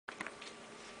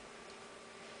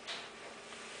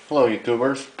Hello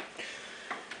YouTubers.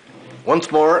 Once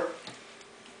more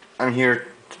I'm here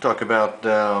to talk about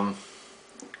the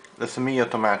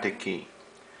semi-automatic key.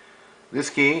 This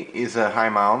key is a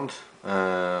Hi-Mound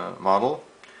model.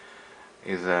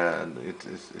 It's the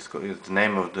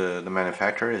name of the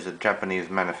manufacturer. Is a Japanese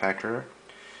manufacturer.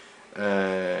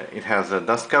 It has a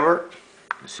dust cover.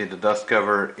 You see the dust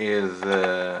cover is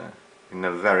in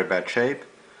a very bad shape.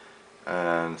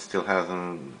 And I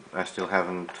still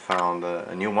haven't found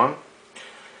a new one.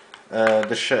 The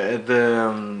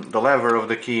lever of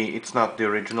the key, it's not the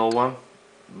original one,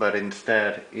 but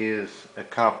instead is a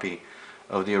copy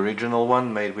of the original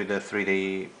one made with a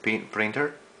 3D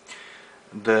printer.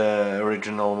 The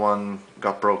original one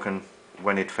got broken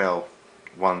when it fell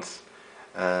once.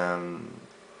 I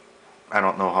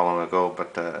don't know how long ago,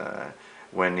 but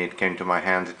when it came to my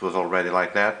hands it was already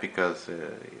like that, because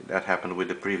that happened with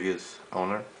the previous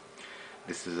owner.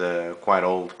 This is a quite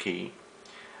old key.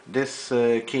 This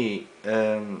key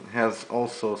has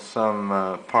also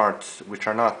some parts which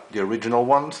are not the original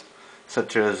ones,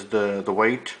 such as the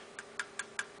weight.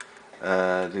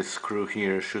 This screw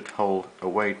here should hold a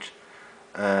weight,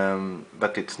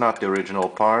 but it's not the original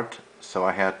part, so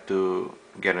I had to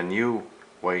get a new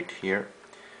weight here.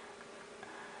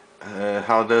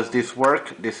 How does this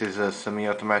work? This is a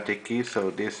semi-automatic key,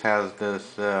 so this has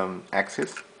this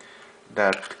axis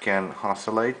that can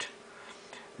oscillate.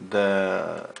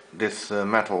 This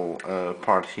metal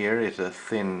part here is a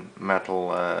thin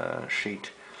metal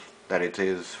sheet that it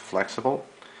is flexible.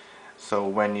 So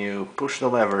when you push the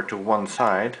lever to one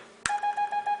side,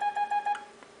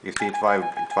 you see it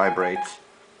vibrates,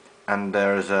 and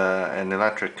there's an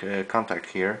electric contact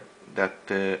here that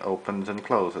opens and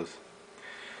closes.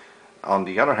 On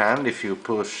the other hand, if you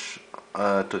push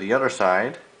to the other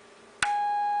side,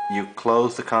 you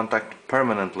close the contact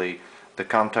permanently. The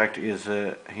contact is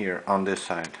here on this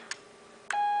side.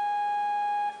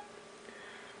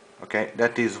 Okay,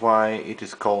 that is why it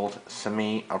is called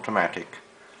semi-automatic.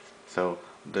 So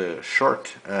the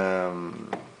short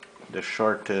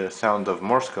sound of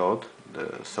Morse code,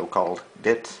 the so-called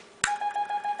DITs,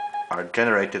 are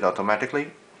generated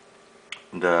automatically.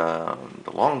 The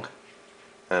long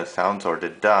sounds, or the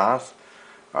DAs,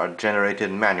 are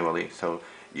generated manually. So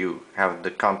you have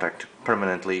the contact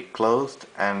permanently closed,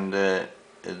 and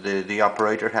the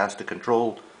operator has to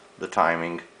control the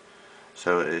timing.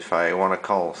 So if I want to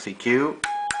call CQ,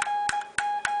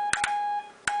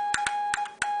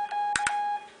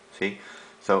 see,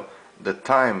 so the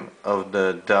time of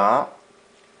the DA,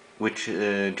 which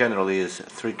generally is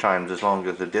 3 times as long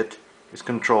as the DIT, is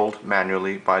controlled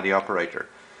manually by the operator.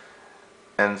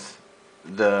 Hence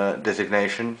the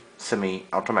designation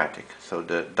semi-automatic. So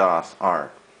the DAs are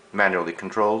manually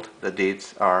controlled, the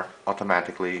DITs are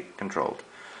automatically controlled.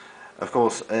 Of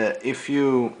course, if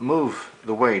you move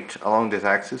the weight along this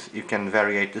axis, you can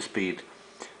variate the speed.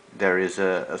 There is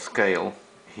a scale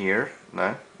here.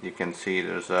 No? You can see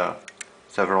there's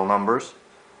several numbers,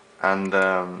 and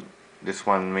this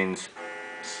one means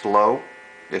slow,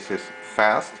 this is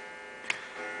fast,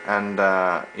 and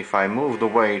if I move the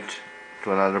weight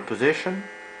to another position,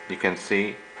 you can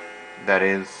see that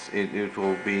it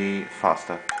will be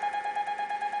faster.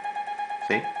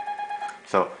 See?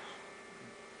 So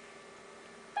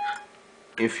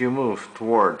if you move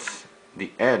towards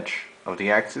the edge of the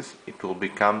axis, it will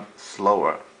become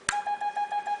slower.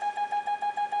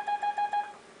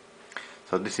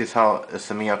 So this is how a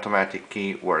semi-automatic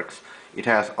key works. It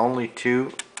has only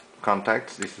 2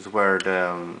 contacts. This is where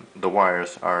the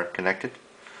wires are connected,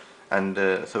 and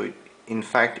so in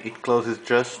fact it closes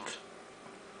just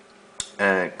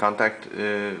contact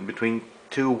between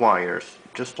 2 wires,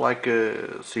 just like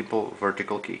a simple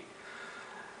vertical key.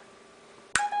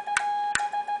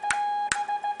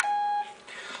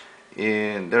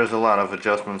 There's a lot of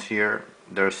adjustments here.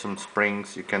 There's some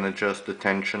springs. You can adjust the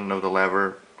tension of the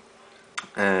lever,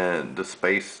 the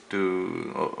space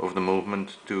of the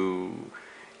movement to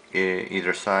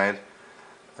either side,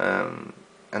 and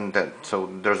so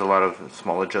there's a lot of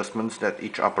small adjustments that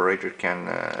each operator can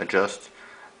adjust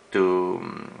to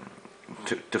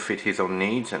fit his own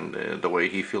needs and the way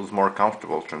he feels more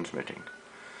comfortable transmitting.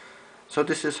 So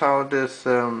this is how this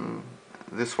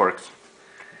works.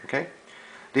 Okay,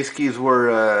 these keys were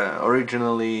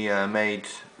originally made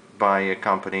by a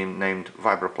company named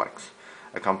Vibraplex,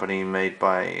 a company made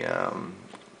by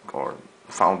or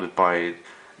founded by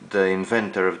the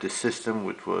inventor of this system,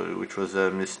 which was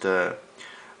Mr.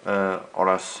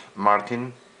 Horace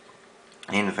Martin.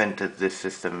 He invented this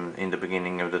system in the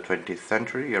beginning of the 20th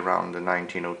century, around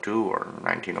 1902 or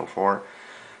 1904,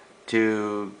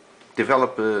 to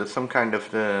develop some kind of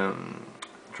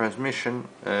transmission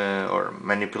or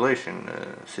manipulation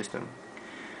system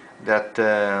that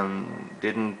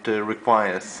didn't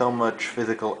require so much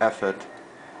physical effort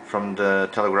from the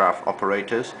telegraph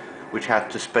operators, which had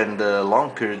to spend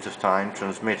long periods of time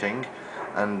transmitting,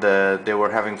 and they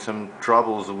were having some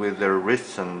troubles with their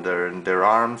wrists and their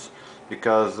arms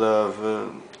because of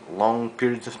long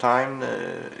periods of time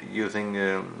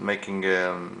making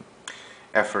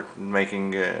effort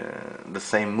making the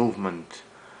same movement.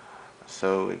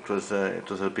 So it was a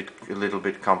little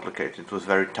bit complicated. It was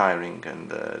very tiring, and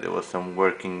there was some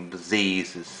working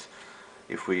diseases,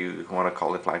 if we want to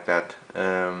call it like that,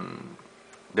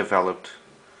 developed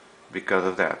because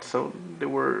of that. So they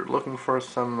were looking for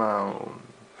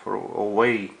for a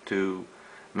way to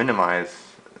minimize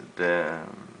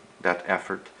that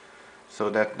effort, so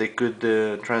that they could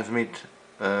transmit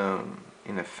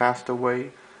in a faster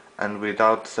way and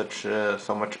without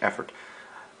so much effort.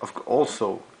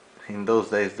 Also, in those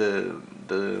days, the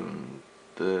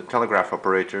telegraph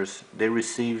operators, they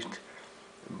received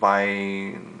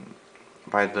by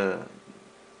the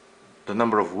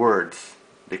number of words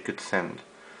they could send.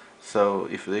 So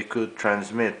if they could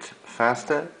transmit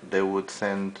faster, they would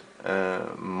send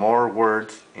more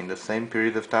words in the same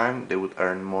period of time. They would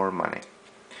earn more money.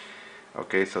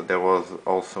 Okay, so there was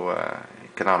also a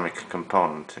economic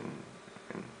component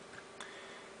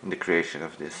in the creation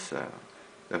of this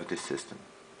system.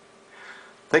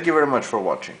 Thank you very much for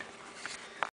watching.